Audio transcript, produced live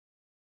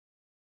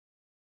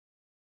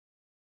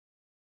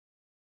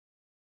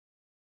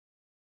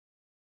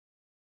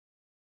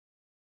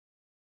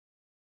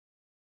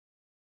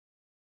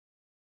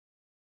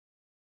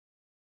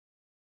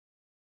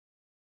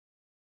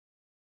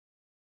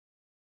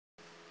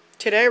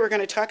Today we're going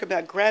to talk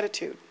about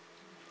gratitude.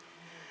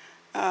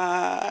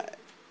 I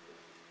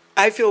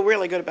feel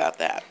really good about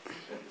that.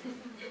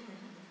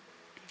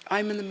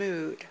 I'm in the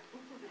mood.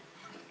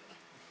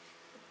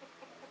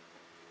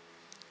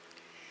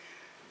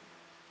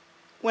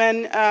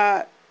 When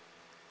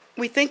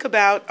we think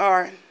about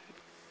our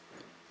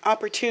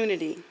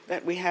opportunity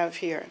that we have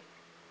here,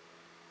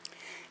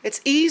 it's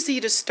easy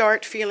to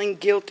start feeling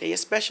guilty,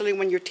 especially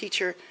when your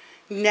teacher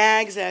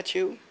nags at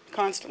you,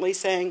 constantly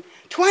saying,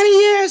 20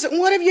 years, and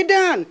what have you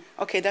done?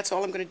 Okay, that's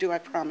all I'm going to do, I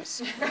promise.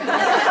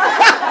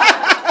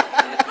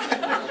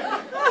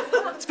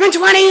 It's been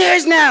 20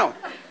 years now.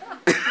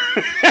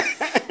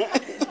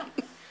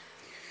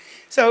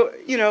 So,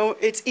 you know,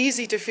 it's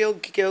easy to feel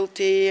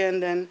guilty,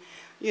 and then,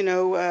 you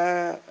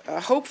know,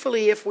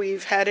 hopefully if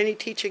we've had any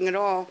teaching at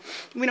all,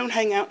 we don't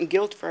hang out in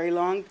guilt very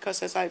long,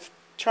 because as I've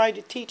tried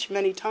to teach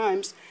many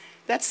times,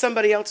 that's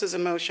somebody else's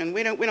emotion.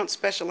 We don't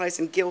specialize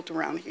in guilt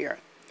around here.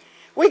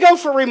 We go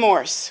for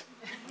remorse.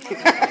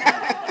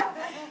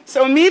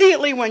 So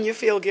immediately when you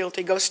feel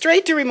guilty, go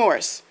straight to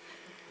remorse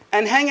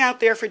and hang out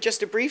there for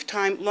just a brief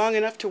time, long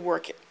enough to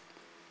work it.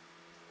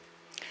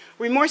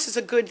 Remorse is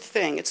a good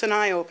thing. It's an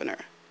eye-opener.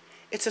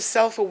 It's a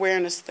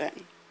self-awareness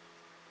thing.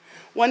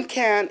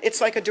 It's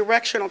like a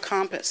directional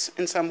compass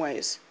in some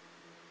ways.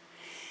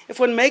 If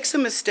one makes a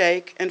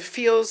mistake and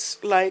feels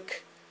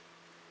like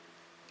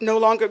no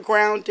longer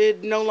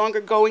grounded, no longer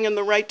going in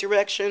the right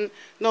direction,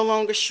 no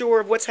longer sure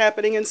of what's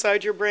happening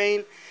inside your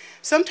brain,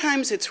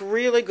 sometimes it's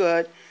really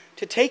good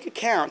to take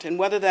account, and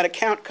whether that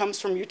account comes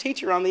from your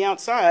teacher on the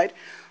outside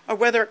or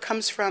whether it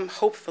comes from,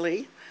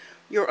 hopefully,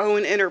 your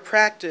own inner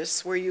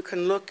practice, where you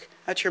can look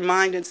at your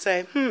mind and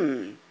say,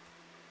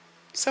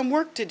 some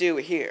work to do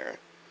here.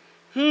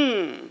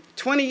 20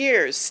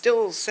 years,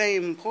 still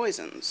same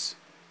poisons.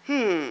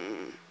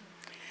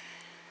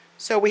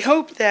 So we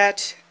hope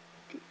that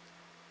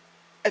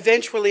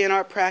eventually in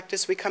our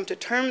practice we come to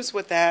terms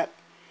with that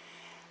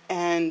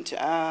and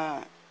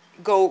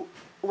go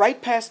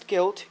right past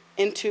guilt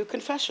into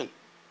confession.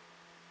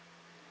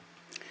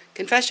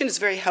 Confession is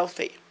very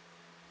healthy.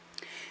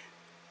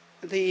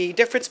 The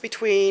difference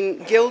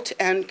between guilt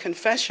and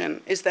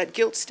confession is that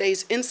guilt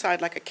stays inside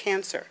like a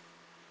cancer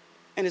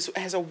and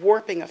has a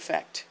warping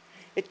effect.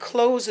 It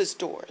closes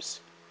doors.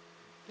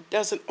 It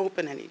doesn't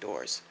open any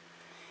doors.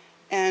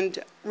 And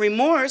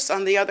remorse,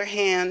 on the other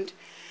hand,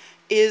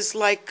 is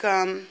like,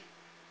 I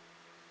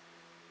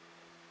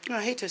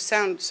hate to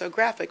sound so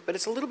graphic, but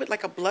it's a little bit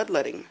like a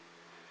bloodletting.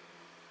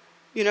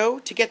 You know,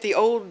 to get the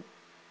old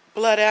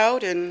blood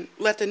out and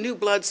let the new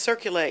blood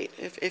circulate,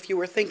 if you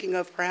were thinking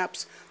of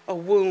perhaps a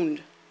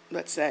wound,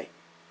 let's say,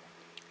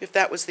 if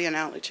that was the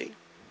analogy.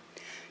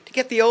 To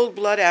get the old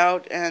blood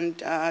out, and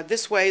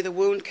this way the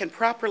wound can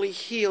properly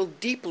heal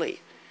deeply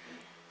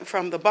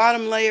from the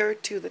bottom layer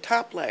to the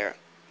top layer.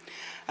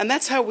 And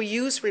that's how we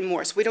use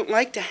remorse. We don't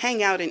like to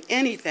hang out in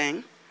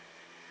anything,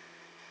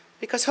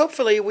 because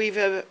hopefully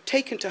we've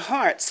taken to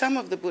heart some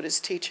of the Buddha's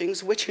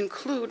teachings, which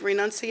include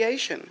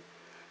renunciation.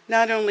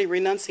 Not only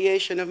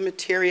renunciation of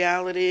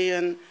materiality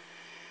and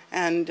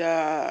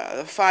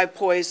five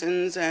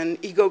poisons and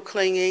ego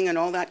clinging and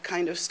all that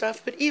kind of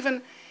stuff, but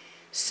even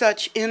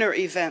such inner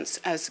events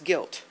as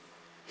guilt.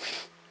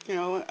 You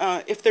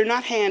know, if they're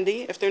not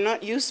handy, if they're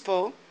not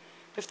useful,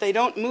 if they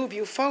don't move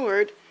you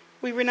forward,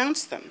 we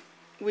renounce them.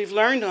 We've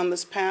learned on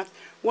this path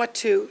what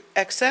to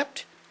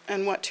accept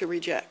and what to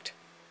reject.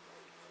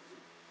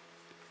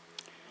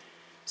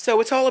 So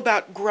it's all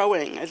about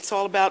growing. It's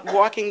all about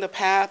walking the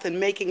path and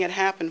making it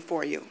happen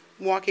for you.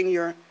 Walking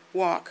your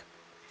walk.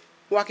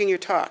 Walking your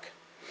talk.